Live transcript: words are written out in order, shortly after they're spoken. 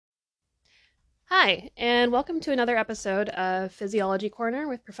Hi, and welcome to another episode of Physiology Corner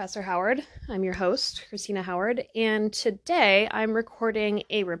with Professor Howard. I'm your host, Christina Howard, and today I'm recording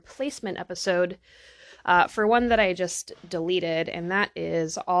a replacement episode for one that I just deleted, and that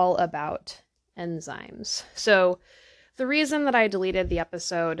is all about enzymes. So, the reason that I deleted the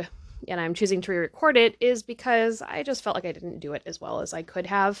episode and I'm choosing to re-record it is because I just felt like I didn't do it as well as I could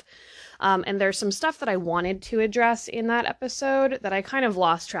have. And there's some stuff that I wanted to address in that episode that I kind of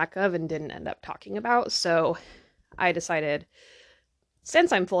lost track of and didn't end up talking about. So I decided,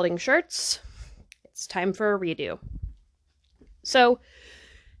 since I'm folding shirts, it's time for a redo. So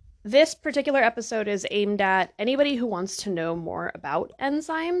this particular episode is aimed at anybody who wants to know more about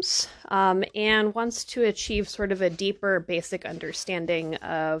enzymes and wants to achieve sort of a deeper basic understanding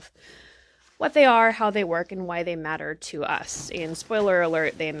of what they are, how they work, and why they matter to us. And spoiler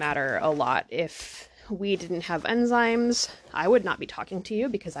alert, they matter a lot. If we didn't have enzymes, I would not be talking to you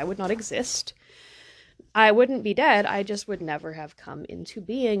because I would not exist. I wouldn't be dead, I just would never have come into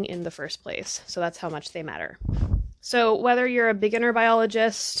being in the first place. So that's how much they matter. So whether you're a beginner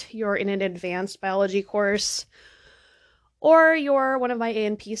biologist, you're in an advanced biology course, or you're one of my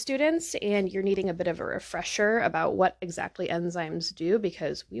A&P students and you're needing a bit of a refresher about what exactly enzymes do,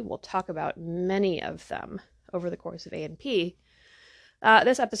 because we will talk about many of them over the course of A&P,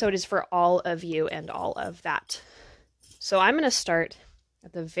 this episode is for all of you and all of that. So I'm going to start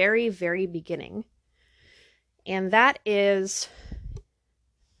at the very, very beginning, and that is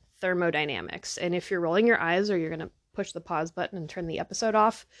thermodynamics. And if you're rolling your eyes or you're going to push the pause button and turn the episode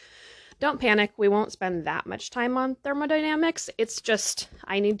off, don't panic. We won't spend that much time on thermodynamics. It's just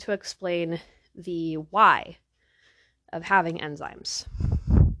I need to explain the why of having enzymes.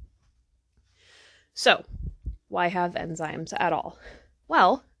 So, why have enzymes at all?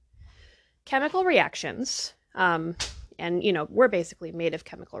 Well, chemical reactions, and we're basically made of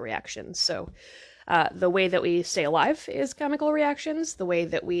chemical reactions. So the way that we stay alive is chemical reactions. The way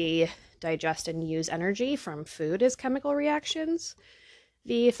that we digest and use energy from food is chemical reactions.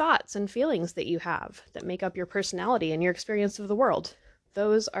 The thoughts and feelings that you have that make up your personality and your experience of the world,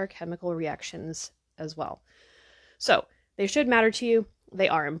 those are chemical reactions as well. So they should matter to you. They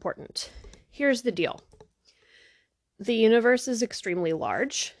are important. Here's the deal. The universe is extremely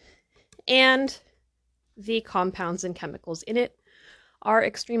large, and the compounds and chemicals in it are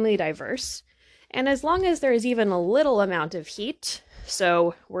extremely diverse. And as long as there is even a little amount of heat,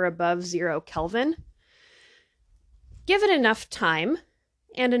 so we're above 0 Kelvin, given enough time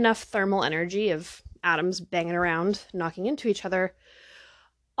and enough thermal energy of atoms banging around, knocking into each other,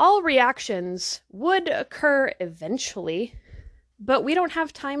 all reactions would occur eventually, but we don't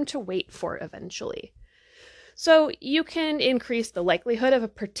have time to wait for eventually. So you can increase the likelihood of a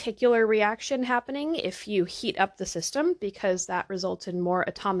particular reaction happening if you heat up the system, because that results in more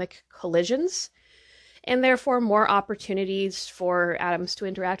atomic collisions and therefore more opportunities for atoms to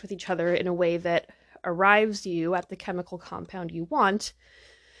interact with each other in a way that arrives you at the chemical compound you want.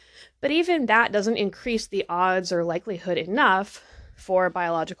 But even that doesn't increase the odds or likelihood enough for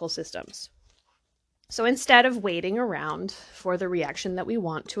biological systems. So instead of waiting around for the reaction that we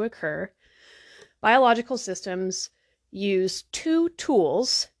want to occur, biological systems use two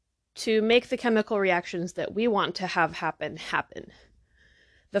tools to make the chemical reactions that we want to have happen.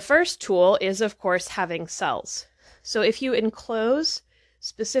 The first tool is, of course, having cells. So if you enclose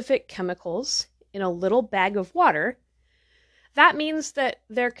specific chemicals in a little bag of water, that means that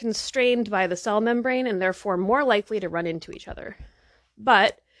they're constrained by the cell membrane and therefore more likely to run into each other.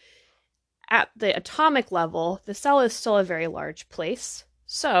 But at the atomic level, the cell is still a very large place.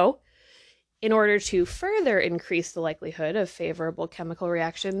 So in order to further increase the likelihood of favorable chemical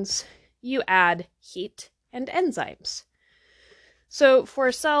reactions, you add heat and enzymes. So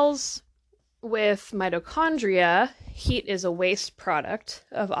for cells with mitochondria, heat is a waste product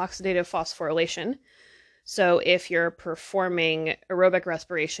of oxidative phosphorylation. So if you're performing aerobic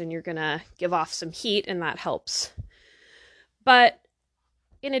respiration, you're going to give off some heat, and that helps. But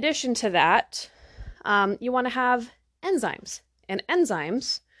in addition to that, you want to have enzymes. And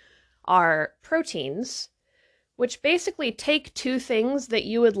enzymes are proteins, which basically take two things that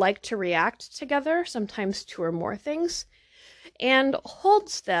you would like to react together, sometimes two or more things, and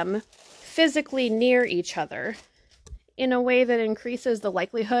holds them physically near each other in a way that increases the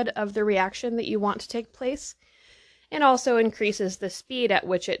likelihood of the reaction that you want to take place, and also increases the speed at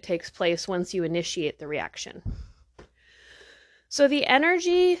which it takes place once you initiate the reaction. So the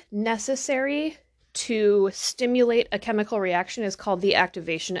energy necessary to stimulate a chemical reaction is called the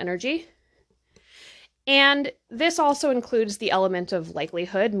activation energy. And this also includes the element of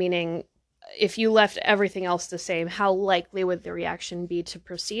likelihood, meaning if you left everything else the same, how likely would the reaction be to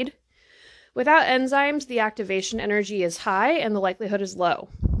proceed? Without enzymes, the activation energy is high and the likelihood is low.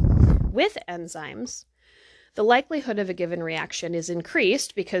 With enzymes, the likelihood of a given reaction is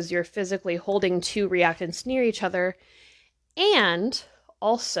increased because you're physically holding two reactants near each other, and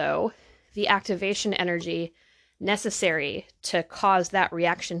also the activation energy necessary to cause that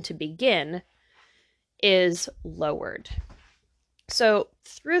reaction to begin is lowered. So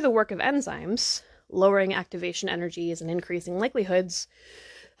through the work of enzymes, lowering activation energies and increasing likelihoods,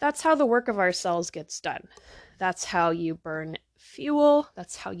 that's how the work of our cells gets done. That's how you burn fuel.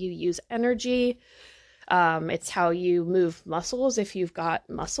 That's how you use energy. It's how you move muscles if you've got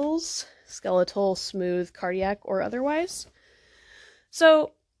muscles, skeletal, smooth, cardiac, or otherwise.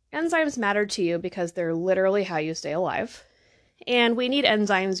 So enzymes matter to you because they're literally how you stay alive. And we need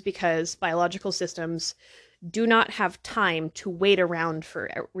enzymes because biological systems do not have time to wait around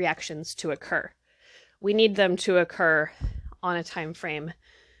for reactions to occur. We need them to occur on a time frame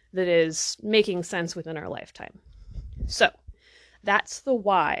that is making sense within our lifetime. So that's the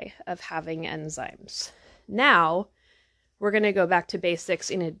why of having enzymes. Now we're going to go back to basics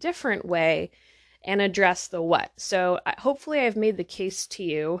in a different way and address the what. So hopefully I've made the case to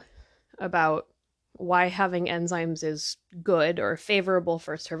you about why having enzymes is good or favorable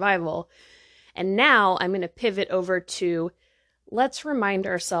for survival. And now I'm going to pivot over to let's remind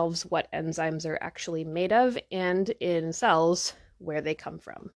ourselves what enzymes are actually made of and in cells where they come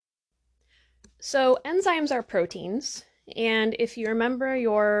from. So enzymes are proteins, and if you remember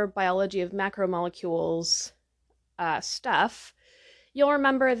your biology of macromolecules stuff, you'll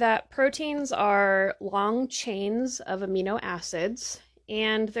remember that proteins are long chains of amino acids,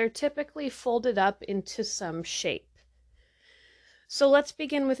 and they're typically folded up into some shape. So let's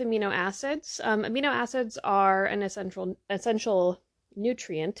begin with amino acids. Amino acids are an essential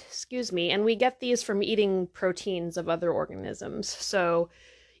nutrient, and we get these from eating proteins of other organisms. So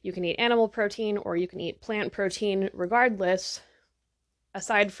you can eat animal protein or you can eat plant protein. Regardless,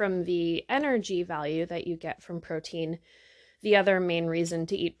 aside from the energy value that you get from protein, the other main reason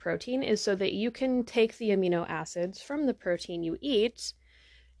to eat protein is so that you can take the amino acids from the protein you eat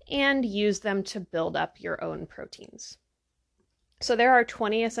and use them to build up your own proteins. So there are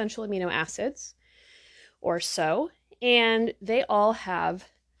 20 essential amino acids or so, and they all have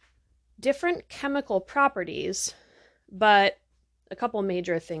different chemical properties, but a couple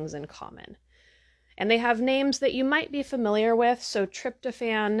major things in common. And they have names that you might be familiar with. So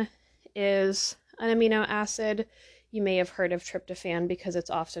tryptophan is an amino acid. You may have heard of tryptophan because it's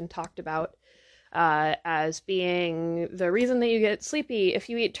often talked about as being the reason that you get sleepy if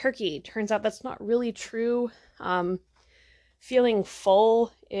you eat turkey. Turns out that's not really true. Feeling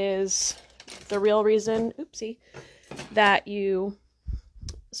full is the real reason, that you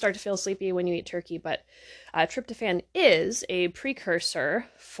start to feel sleepy when you eat turkey, but tryptophan is a precursor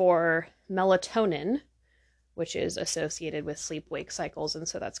for melatonin, which is associated with sleep-wake cycles, and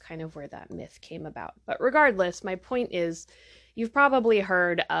so that's kind of where that myth came about. But regardless, my point is, you've probably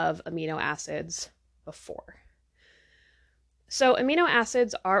heard of amino acids before. So amino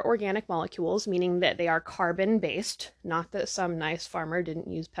acids are organic molecules, meaning that they are carbon-based, not that some nice farmer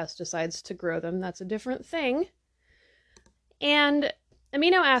didn't use pesticides to grow them. That's a different thing. And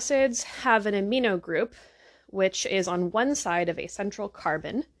amino acids have an amino group, which is on one side of a central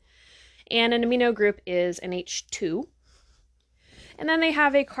carbon, and an amino group is an H2. And then they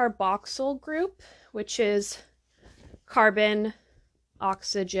have a carboxyl group, which is carbon,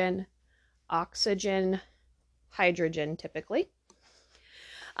 oxygen, oxygen, hydrogen typically.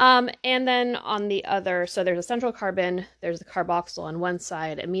 And then on the other, so there's a central carbon, there's the carboxyl on one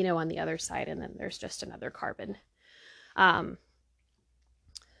side, amino on the other side, and then there's just another carbon.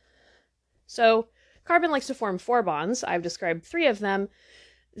 So carbon likes to form 4 bonds. I've described 3 of them.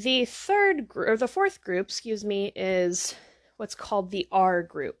 The fourth group, is what's called the R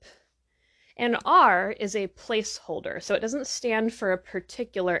group. And R is a placeholder, so it doesn't stand for a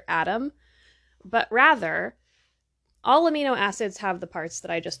particular atom, but rather all amino acids have the parts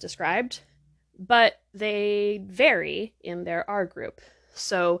that I just described, but they vary in their R group.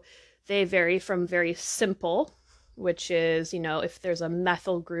 So they vary from very simple, which is, if there's a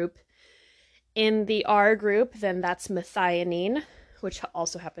methyl group in the R group, then that's methionine, which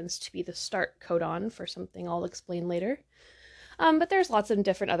also happens to be the start codon for something I'll explain later. But there's lots of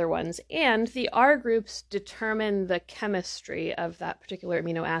different other ones, and the R groups determine the chemistry of that particular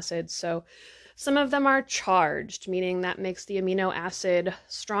amino acid. So some of them are charged, meaning that makes the amino acid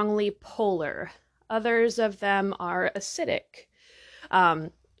strongly polar. Others of them are acidic.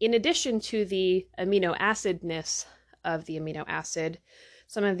 In addition to the amino acidness of the amino acid,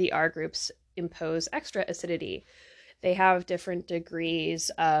 some of the R groups impose extra acidity. They have different degrees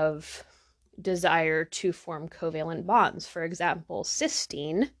of desire to form covalent bonds. For example,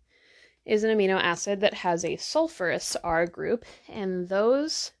 cysteine is an amino acid that has a sulfurous R group, and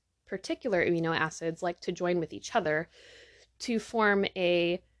those particular amino acids like to join with each other to form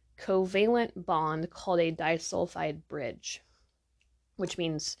a covalent bond called a disulfide bridge, which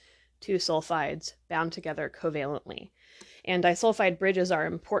means two sulfides bound together covalently. And disulfide bridges are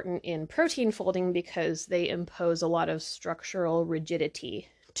important in protein folding because they impose a lot of structural rigidity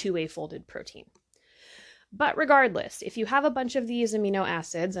to a folded protein. But regardless, if you have a bunch of these amino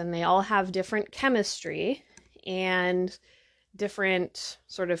acids and they all have different chemistry and different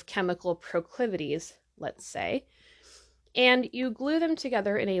sort of chemical proclivities, let's say, and you glue them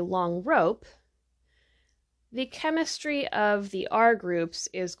together in a long rope, the chemistry of the R groups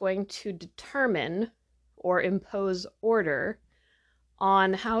is going to determine or impose order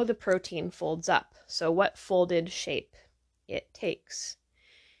on how the protein folds up, so what folded shape it takes.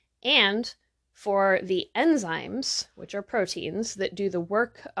 And for the enzymes, which are proteins that do the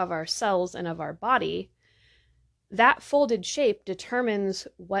work of our cells and of our body, that folded shape determines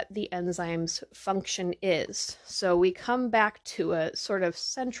what the enzyme's function is. So we come back to a sort of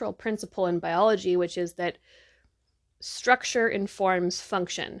central principle in biology, which is that structure informs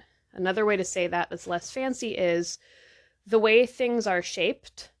function. Another way to say that that's less fancy is the way things are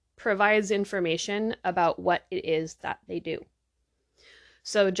shaped provides information about what it is that they do.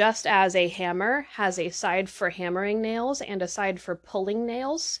 So just as a hammer has a side for hammering nails and a side for pulling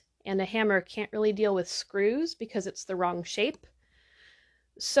nails, and a hammer can't really deal with screws because it's the wrong shape,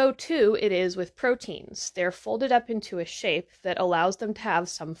 so too it is with proteins. They're folded up into a shape that allows them to have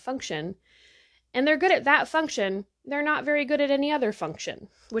some function, and they're good at that function. They're not very good at any other function,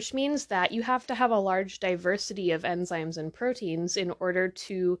 which means that you have to have a large diversity of enzymes and proteins in order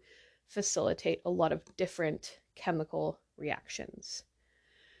to facilitate a lot of different chemical reactions.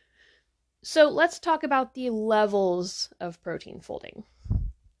 So let's talk about the levels of protein folding.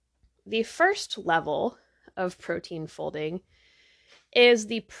 The first level of protein folding is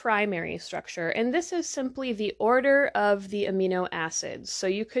the primary structure, and this is simply the order of the amino acids. So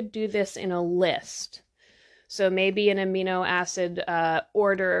you could do this in a list. So maybe an amino acid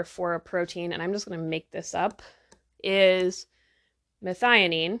order for a protein, and I'm just going to make this up, is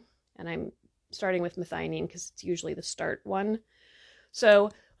methionine, and I'm starting with methionine because it's usually the start one.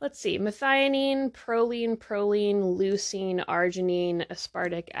 So let's see, methionine, proline, leucine, arginine,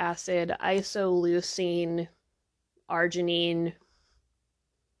 aspartic acid, isoleucine, arginine,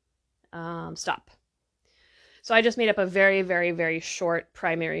 stop. So I just made up a very, very, very short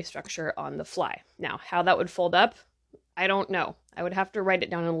primary structure on the fly. Now, how that would fold up, I don't know. I would have to write it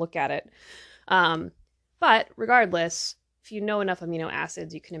down and look at it. But regardless, if you know enough amino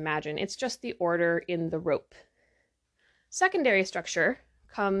acids, you can imagine it's just the order in the rope. Secondary structure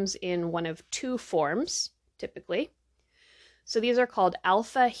comes in one of two forms, typically. So these are called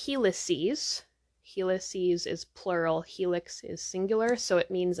alpha helices. Helices is plural, helix is singular, so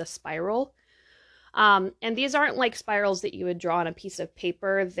it means a spiral. And these aren't like spirals that you would draw on a piece of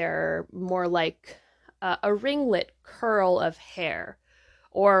paper. They're more like a ringlet curl of hair,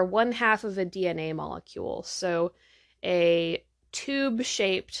 or one half of a DNA molecule. So a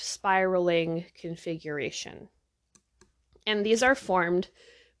tube-shaped spiraling configuration. And these are formed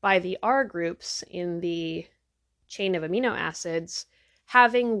by the R groups in the chain of amino acids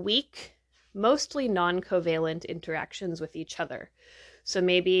having weak, mostly non-covalent interactions with each other. So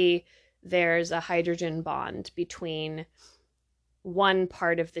maybe there's a hydrogen bond between one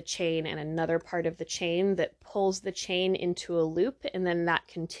part of the chain and another part of the chain that pulls the chain into a loop, and then that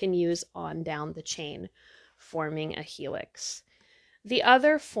continues on down the chain, forming a helix. The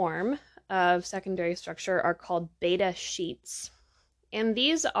other form of secondary structure are called beta sheets, and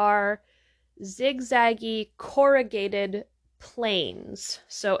these are zigzaggy corrugated planes.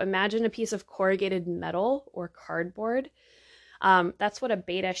 So imagine a piece of corrugated metal or cardboard. That's what a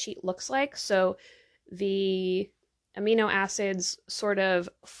beta sheet looks like. So the amino acids sort of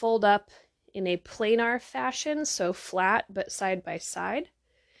fold up in a planar fashion, so flat but side by side.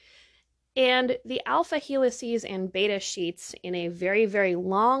 And the alpha helices and beta sheets in a very, very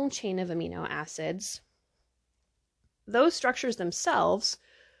long chain of amino acids, those structures themselves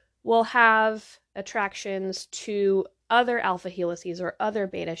will have attractions to other alpha helices or other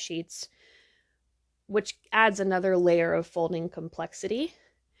beta sheets, which adds another layer of folding complexity.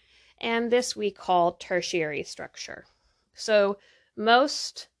 And this we call tertiary structure. So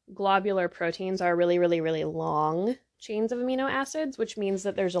most globular proteins are really, really, really long chains of amino acids, which means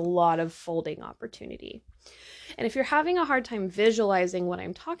that there's a lot of folding opportunity. And if you're having a hard time visualizing what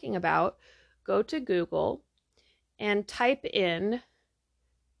I'm talking about, go to Google and type in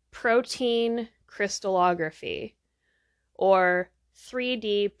protein crystallography or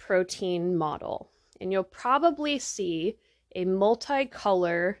 3D protein model. And you'll probably see a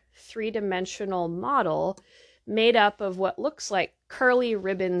multicolor, three-dimensional model made up of what looks like curly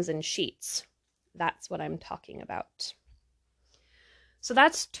ribbons and sheets. That's what I'm talking about. So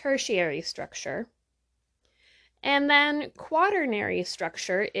that's tertiary structure. And then quaternary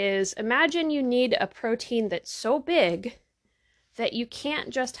structure is, imagine you need a protein that's so big that you can't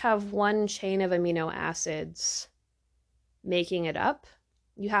just have one chain of amino acids making it up.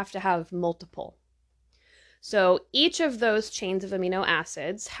 You have to have multiple. So each of those chains of amino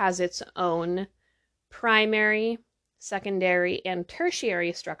acids has its own primary, secondary, and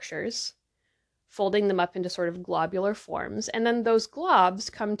tertiary structures, folding them up into sort of globular forms. And then those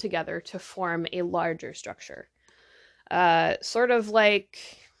globs come together to form a larger structure. Sort of like,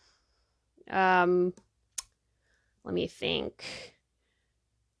 let me think,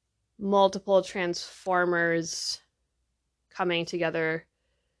 multiple transformers coming together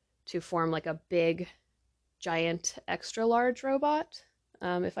to form like a big, giant, extra large robot,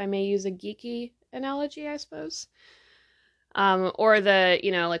 if I may use a geeky analogy, I suppose. Or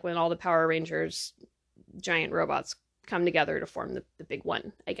like when all the Power Rangers giant robots come together to form the big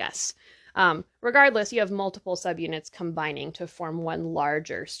one, I guess. Regardless, you have multiple subunits combining to form one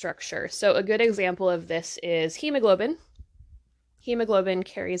larger structure. So a good example of this is hemoglobin. Hemoglobin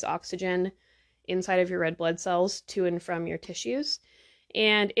carries oxygen inside of your red blood cells to and from your tissues,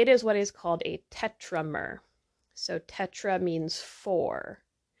 and it is what is called a tetramer. So tetra means 4.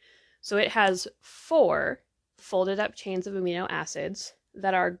 So it has 4 folded up chains of amino acids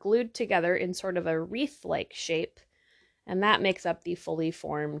that are glued together in sort of a wreath-like shape, and that makes up the fully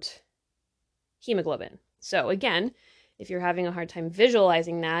formed hemoglobin. So again, if you're having a hard time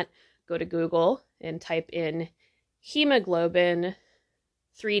visualizing that, go to Google and type in hemoglobin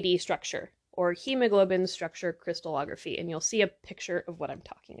 3D structure or hemoglobin structure crystallography, and you'll see a picture of what I'm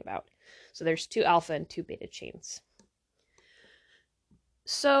talking about. So there's 2 alpha and 2 beta chains.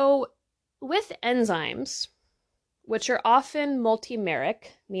 So with enzymes, which are often multimeric,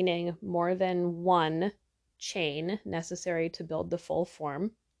 meaning more than one chain necessary to build the full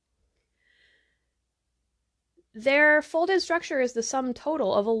form, their folded structure is the sum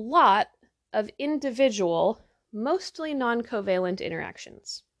total of a lot of individual, mostly non-covalent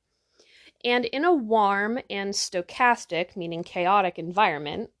interactions. And in a warm and stochastic, meaning chaotic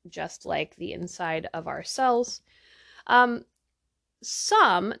environment, just like the inside of our cells,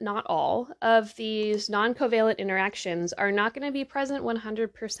 some, not all, of these non-covalent interactions are not going to be present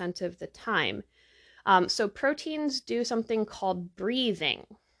 100% of the time. So proteins do something called breathing,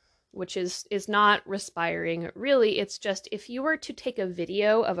 which is not respiring. Really, it's just if you were to take a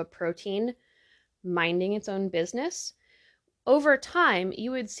video of a protein minding its own business, over time,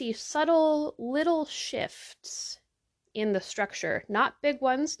 you would see subtle little shifts in the structure. Not big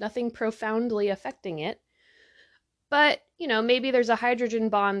ones, nothing profoundly affecting it. But, maybe there's a hydrogen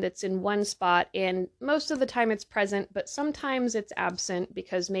bond that's in one spot, and most of the time it's present, but sometimes it's absent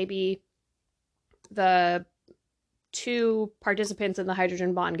because maybe the 2 participants in the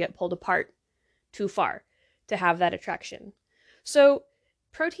hydrogen bond get pulled apart too far to have that attraction. So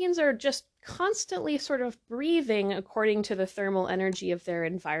proteins are just constantly sort of breathing according to the thermal energy of their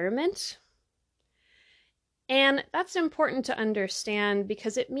environment. And that's important to understand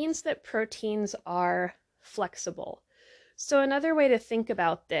because it means that proteins are flexible. So another way to think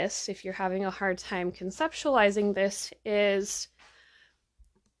about this, if you're having a hard time conceptualizing this, is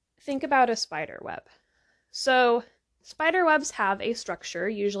think about a spider web. So spider webs have a structure.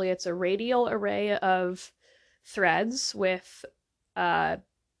 Usually it's a radial array of threads with,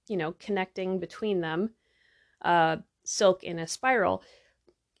 connecting between them, silk in a spiral.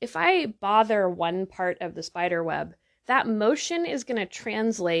 If I bother one part of the spider web, that motion is going to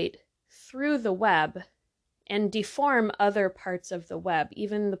translate through the web and deform other parts of the web,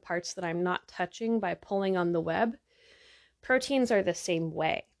 even the parts that I'm not touching by pulling on the web. Proteins are the same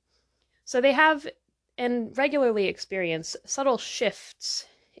way. So they have and regularly experience subtle shifts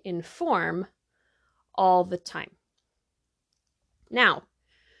in form all the time. Now,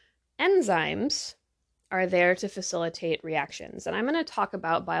 enzymes are there to facilitate reactions, and I'm going to talk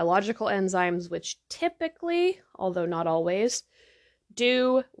about biological enzymes which typically, although not always,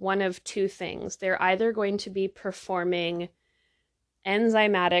 do one of 2 things. They're either going to be performing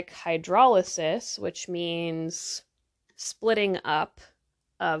enzymatic hydrolysis, which means splitting up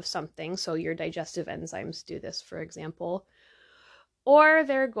of something, so your digestive enzymes do this, for example, or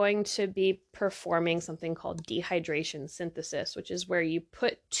they're going to be performing something called dehydration synthesis, which is where you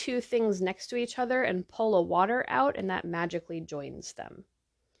put 2 things next to each other and pull a water out, and that magically joins them.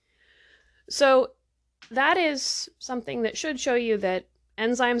 So that is something that should show you that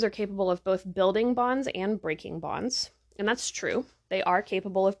enzymes are capable of both building bonds and breaking bonds. And that's true. They are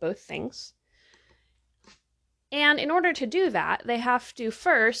capable of both things. And in order to do that, they have to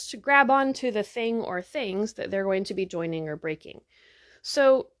first grab onto the thing or things that they're going to be joining or breaking.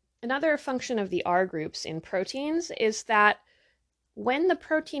 So another function of the R groups in proteins is that when the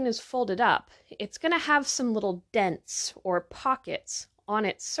protein is folded up, it's going to have some little dents or pockets on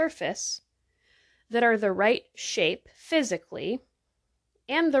its surface that are the right shape physically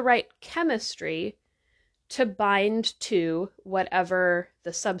and the right chemistry to bind to whatever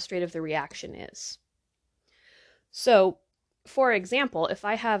the substrate of the reaction is. So, for example, if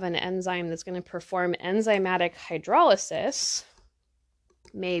I have an enzyme that's going to perform enzymatic hydrolysis,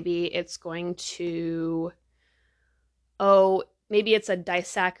 maybe it's going to, maybe it's a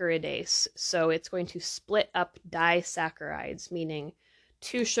disaccharidase. So it's going to split up disaccharides, meaning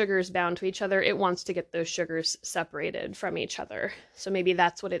two sugars bound to each other. It wants to get those sugars separated from each other. So maybe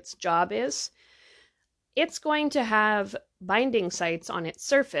that's what its job is. It's going to have binding sites on its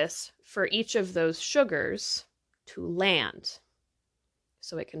surface for each of those sugars to land,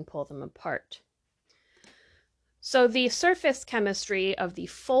 so it can pull them apart. So the surface chemistry of the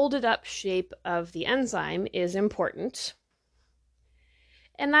folded up shape of the enzyme is important,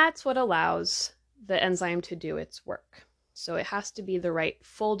 and that's what allows the enzyme to do its work. So it has to be the right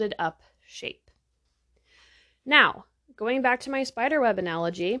folded up shape. Now, going back to my spiderweb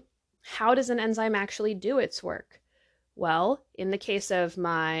analogy, how does an enzyme actually do its work? Well, in the case of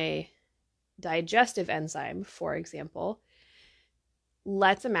my digestive enzyme, for example,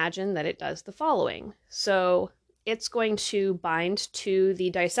 let's imagine that it does the following. So it's going to bind to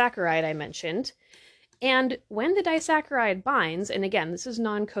the disaccharide I mentioned, and when the disaccharide binds, and again, this is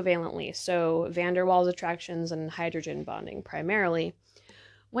non-covalently, so van der Waals attractions and hydrogen bonding primarily,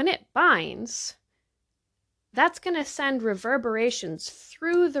 when it binds, that's going to send reverberations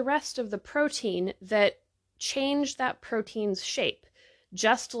through the rest of the protein that change that protein's shape,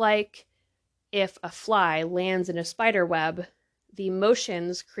 just like if a fly lands in a spider web, the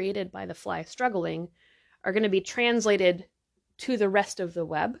motions created by the fly struggling are going to be translated to the rest of the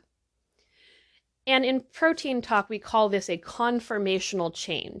web. And in protein talk, we call this a conformational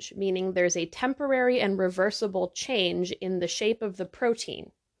change, meaning there's a temporary and reversible change in the shape of the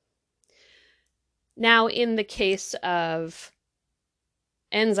protein. Now, in the case of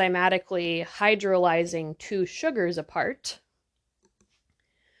enzymatically hydrolyzing two sugars apart,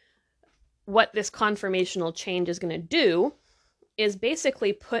 what this conformational change is going to do is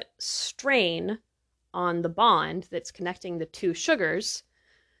basically put strain on the bond that's connecting the two sugars,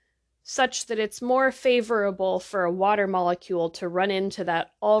 such that it's more favorable for a water molecule to run into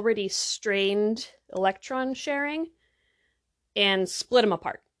that already strained electron sharing and split them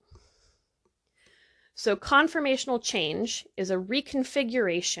apart. So conformational change is a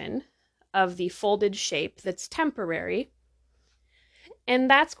reconfiguration of the folded shape that's temporary, and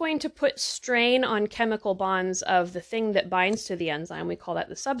that's going to put strain on chemical bonds of the thing that binds to the enzyme, we call that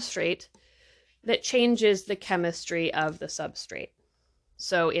the substrate, that changes the chemistry of the substrate.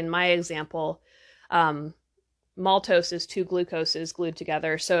 So in my example, maltose is two glucoses glued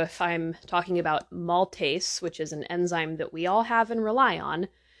together. So if I'm talking about maltase, which is an enzyme that we all have and rely on,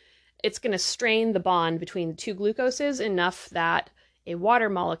 it's going to strain the bond between the two glucoses enough that a water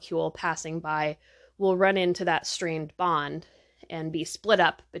molecule passing by will run into that strained bond and be split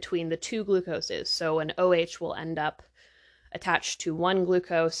up between the two glucoses. So an OH will end up attached to one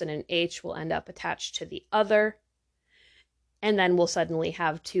glucose and an H will end up attached to the other. And then we'll suddenly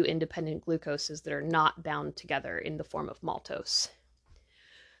have two independent glucoses that are not bound together in the form of maltose.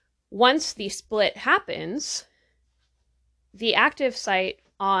 Once the split happens, the active site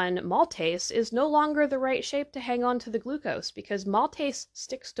on maltase is no longer the right shape to hang on to the glucose because maltase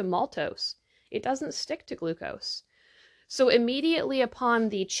sticks to maltose. It doesn't stick to glucose. So immediately upon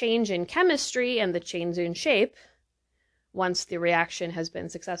the change in chemistry and the change in shape, once the reaction has been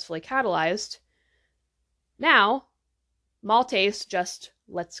successfully catalyzed, now maltase just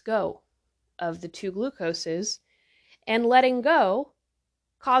lets go of the two glucoses, and letting go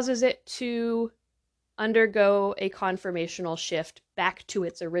causes it to undergo a conformational shift back to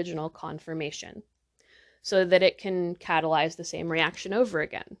its original conformation so that it can catalyze the same reaction over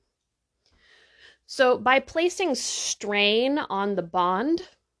again. So by placing strain on the bond,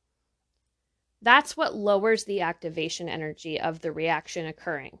 that's what lowers the activation energy of the reaction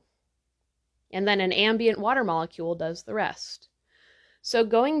occurring. And then an ambient water molecule does the rest. So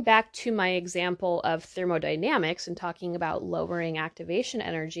going back to my example of thermodynamics and talking about lowering activation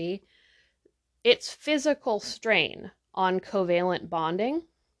energy, it's physical strain on covalent bonding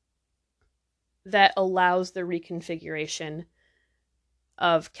that allows the reconfiguration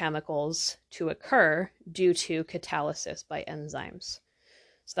of chemicals to occur due to catalysis by enzymes.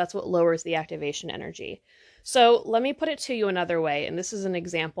 So that's what lowers the activation energy. So let me put it to you another way, and this is an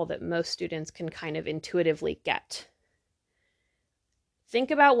example that most students can kind of intuitively get.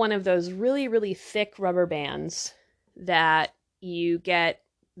 Think about one of those really, really thick rubber bands that you get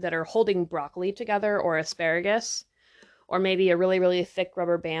that are holding broccoli together or asparagus, or maybe a really, really thick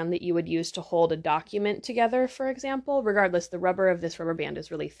rubber band that you would use to hold a document together, for example. Regardless, the rubber of this rubber band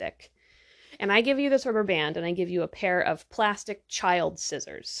is really thick. And I give you this rubber band and I give you a pair of plastic child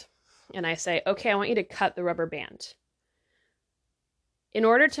scissors. And I say, okay, I want you to cut the rubber band. In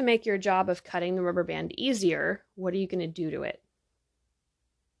order to make your job of cutting the rubber band easier, what are you going to do to it?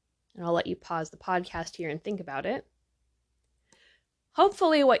 And I'll let you pause the podcast here and think about it.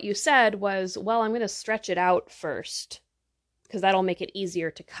 Hopefully what you said was, well, I'm going to stretch it out first because that'll make it easier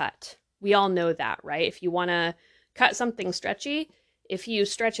to cut. We all know that, right? If you want to cut something stretchy, if you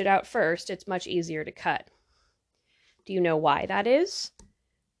stretch it out first, it's much easier to cut. Do you know why that is?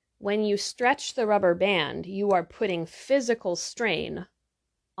 When you stretch the rubber band, you are putting physical strain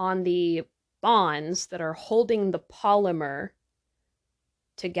on the bonds that are holding the polymer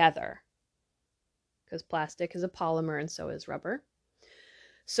together. Because plastic is a polymer and so is rubber.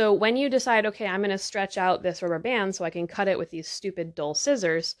 So when you decide, okay, I'm going to stretch out this rubber band so I can cut it with these stupid dull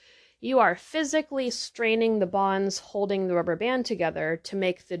scissors, you are physically straining the bonds holding the rubber band together to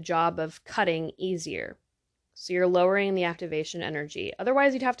make the job of cutting easier. So you're lowering the activation energy.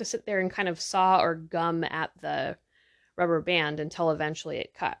 Otherwise, you'd have to sit there and kind of saw or gum at the rubber band until eventually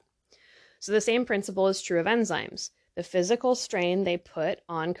it cut. So the same principle is true of enzymes. The physical strain they put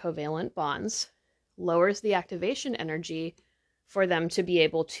on covalent bonds lowers the activation energy for them to be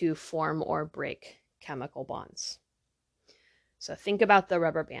able to form or break chemical bonds. So think about the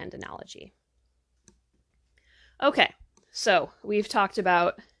rubber band analogy. Okay, so we've talked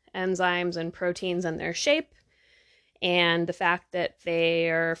about enzymes and proteins and their shape, and the fact that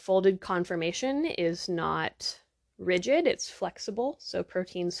their folded conformation is not rigid, it's flexible. So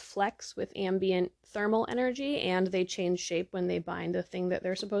proteins flex with ambient thermal energy, and they change shape when they bind the thing that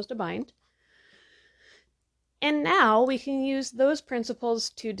they're supposed to bind. And now we can use those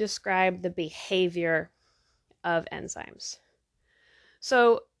principles to describe the behavior of enzymes.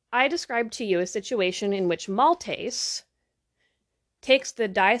 So I described to you a situation in which maltase takes the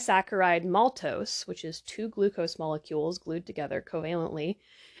disaccharide maltose, which is two glucose molecules glued together covalently,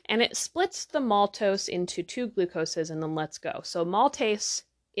 and it splits the maltose into two glucoses and then lets go. So maltase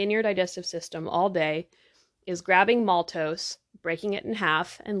in your digestive system all day is grabbing maltose, breaking it in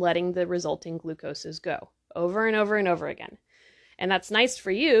half, and letting the resulting glucoses go over and over and over again. And that's nice for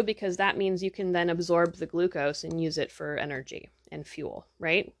you because that means you can then absorb the glucose and use it for energy and fuel,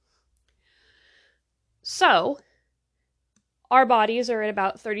 right? So our bodies are at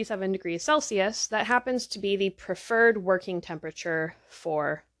about 37 degrees Celsius. That happens to be the preferred working temperature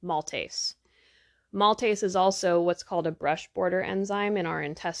for maltase. Maltase is also what's called a brush border enzyme in our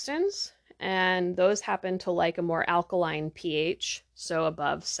intestines, and those happen to like a more alkaline pH, so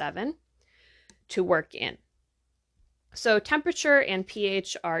above 7, to work in. So temperature and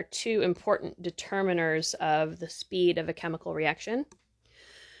pH are two important determiners of the speed of a chemical reaction.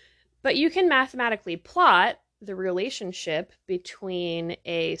 But you can mathematically plot the relationship between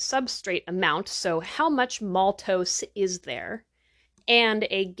a substrate amount, so how much maltose is there, and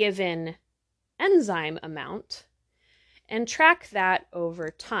a given enzyme amount, and track that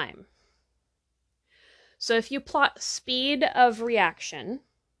over time. So if you plot speed of reaction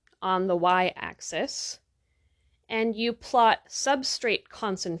on the y-axis, and you plot substrate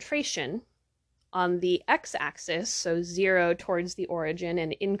concentration on the x-axis, so 0 towards the origin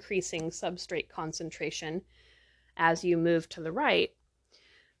and increasing substrate concentration as you move to the right,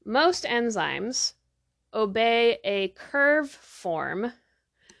 most enzymes obey a curve form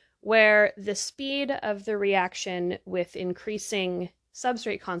where the speed of the reaction with increasing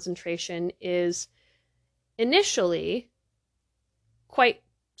substrate concentration is initially quite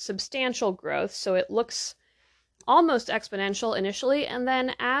substantial growth, so it looks almost exponential initially, and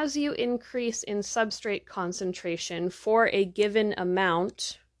then as you increase in substrate concentration for a given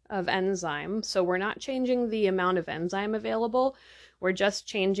amount of enzyme, so we're not changing the amount of enzyme available, we're just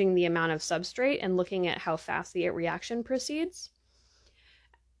changing the amount of substrate and looking at how fast the reaction proceeds.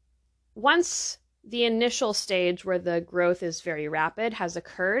 Once the initial stage where the growth is very rapid has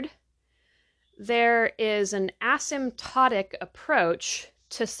occurred, there is an asymptotic approach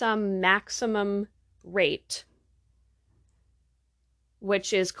to some maximum rate,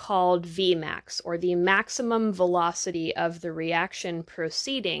 which is called Vmax, or the maximum velocity of the reaction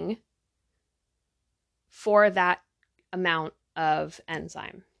proceeding for that amount of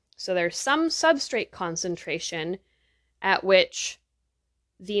enzyme. So there's some substrate concentration at which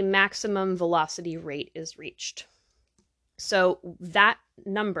the maximum velocity rate is reached. So that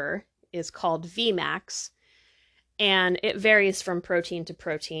number is called Vmax, and it varies from protein to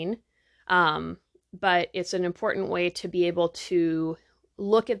protein, but it's an important way to be able to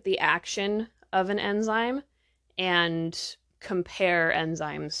look at the action of an enzyme and compare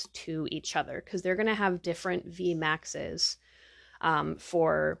enzymes to each other, because they're going to have different Vmaxes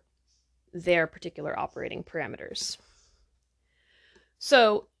for their particular operating parameters.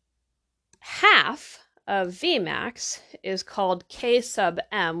 So half of Vmax is called K sub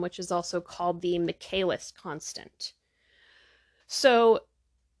m, which is also called the Michaelis constant. So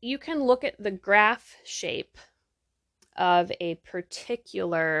you can look at the graph shape of a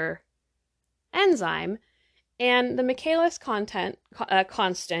particular enzyme, and the Michaelis constant,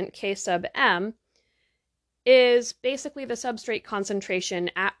 K sub m, is basically the substrate concentration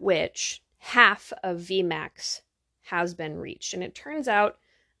at which half of Vmax has been reached. And it turns out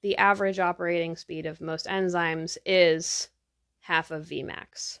the average operating speed of most enzymes is half of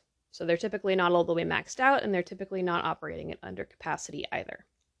Vmax. So they're typically not all the way maxed out, and they're typically not operating at under capacity either.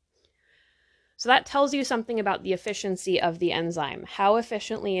 So that tells you something about the efficiency of the enzyme. How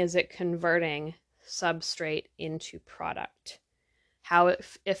efficiently is it converting substrate into product? How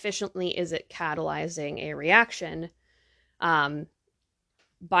efficiently is it catalyzing a reaction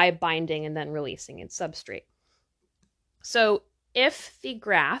by binding and then releasing its substrate? So if the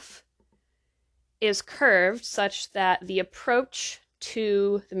graph is curved such that the approach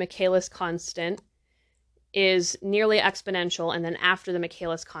to the Michaelis constant is nearly exponential, and then after the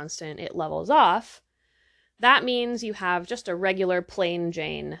Michaelis constant it levels off, that means you have just a regular plain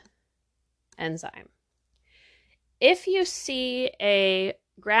Jane enzyme. If you see a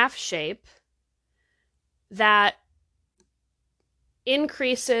graph shape that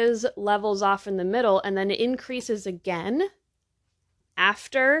increases, levels off in the middle, and then increases again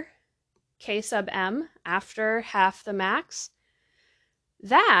after K sub m, after half the max,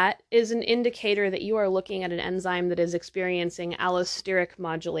 that is an indicator that you are looking at an enzyme that is experiencing allosteric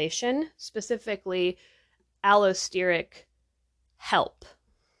modulation, specifically allosteric help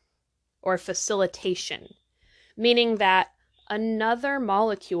or facilitation, meaning that another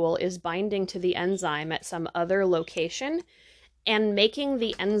molecule is binding to the enzyme at some other location and making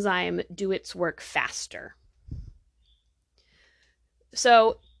the enzyme do its work faster.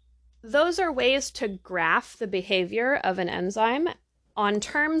 So those are ways to graph the behavior of an enzyme on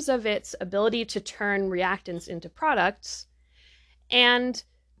terms of its ability to turn reactants into products and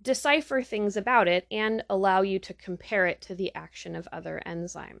decipher things about it and allow you to compare it to the action of other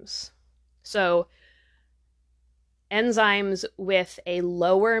enzymes. So enzymes with a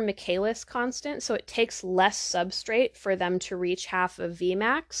lower Michaelis constant, so it takes less substrate for them to reach half of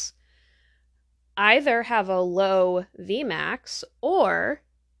Vmax, either have a low Vmax or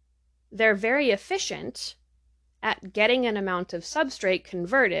they're very efficient at getting an amount of substrate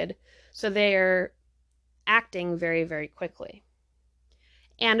converted, so they're acting very, very quickly.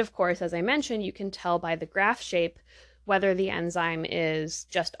 And of course, as I mentioned, you can tell by the graph shape whether the enzyme is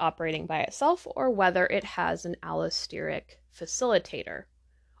just operating by itself or whether it has an allosteric facilitator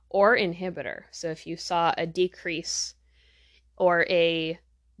or inhibitor. So if you saw a decrease or a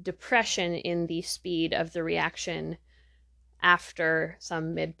depression in the speed of the reaction after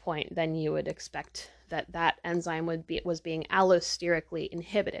some midpoint, then you would expect that that enzyme was being allosterically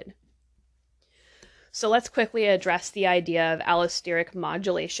inhibited. So let's quickly address the idea of allosteric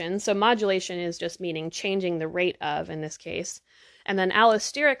modulation. So modulation is just meaning changing the rate of, in this case. And then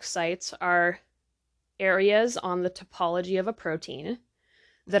allosteric sites are areas on the topology of a protein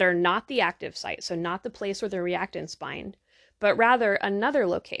that are not the active site, so not the place where the reactants bind, but rather another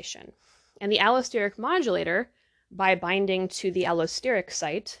location. And the allosteric modulator, by binding to the allosteric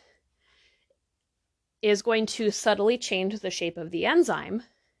site, is going to subtly change the shape of the enzyme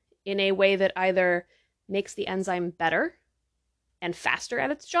in a way that either makes the enzyme better and faster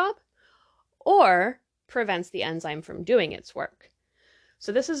at its job, or prevents the enzyme from doing its work.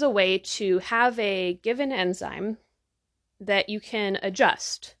 So this is a way to have a given enzyme that you can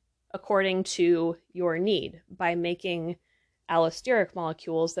adjust according to your need by making allosteric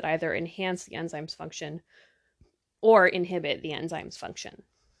molecules that either enhance the enzyme's function or inhibit the enzyme's function.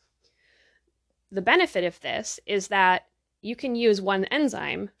 The benefit of this is that you can use one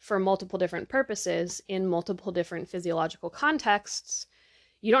enzyme for multiple different purposes in multiple different physiological contexts.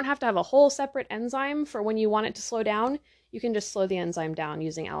 You don't have to have a whole separate enzyme for when you want it to slow down. You can just slow the enzyme down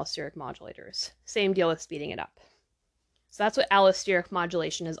using allosteric modulators. Same deal with speeding it up. So that's what allosteric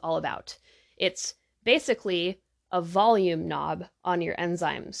modulation is all about. It's basically a volume knob on your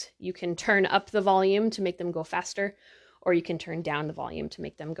enzymes. You can turn up the volume to make them go faster, or you can turn down the volume to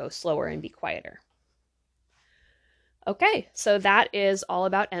make them go slower and be quieter. Okay, so that is all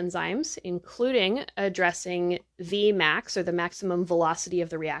about enzymes, including addressing Vmax, or the maximum velocity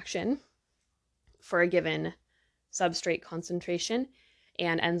of the reaction for a given substrate concentration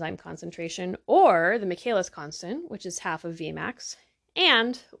and enzyme concentration, or the Michaelis constant, which is half of Vmax,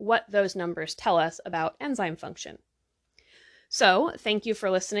 and what those numbers tell us about enzyme function. So thank you for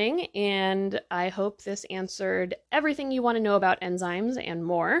listening, and I hope this answered everything you want to know about enzymes and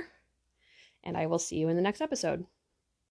more, and I will see you in the next episode.